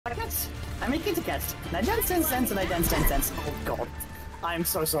I make it a guess. And I dance 10 cents and I dance 10 cents. Oh god. I'm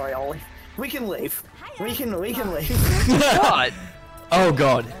so sorry, Ollie. We can leave. We can leave. God. Oh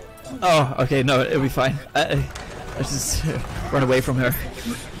god. Oh, okay, no, it'll be fine. I just run away from her.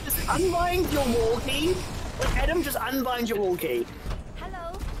 Just unbind your wall key. Adam, just unbind your wall key.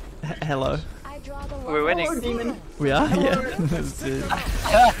 Hello. Hello. I draw the We're winning. Hello, demon. We are? Yeah. That's it.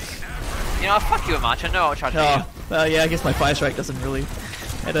 You know, fuck you, March. I know I'll try to do. Oh, well, yeah, I guess my fire strike doesn't really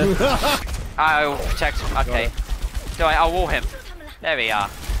matter. I'll protect. Okay. So I'll wall him. There we are.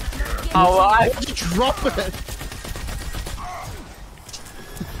 Oh, well, I. Why'd you drop it?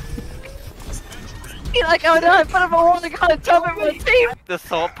 You're like, oh no, I put up a wall to kind of top of my team! The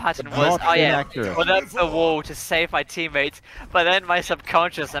thought pattern was, Not oh yeah, inaccurate. put up the wall to save my teammates, but then my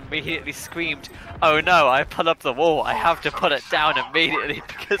subconscious immediately screamed, oh no, I put up the wall, I have to put it down immediately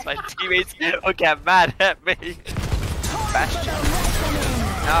because my teammates will get mad at me. Bastion.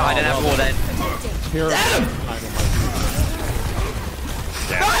 No, I didn't have wall then. Here.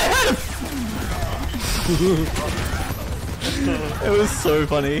 It was so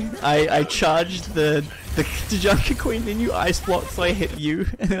funny. I charged the Junker Queen and you ice blocked, so I hit you,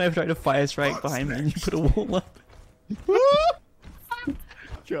 and then I tried to fire strike behind me and you put a wall up.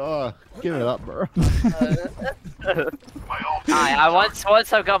 Oh, give it up, bro.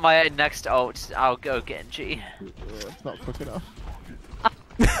 Once I've got my next ult, I'll go Genji. It's not quick enough.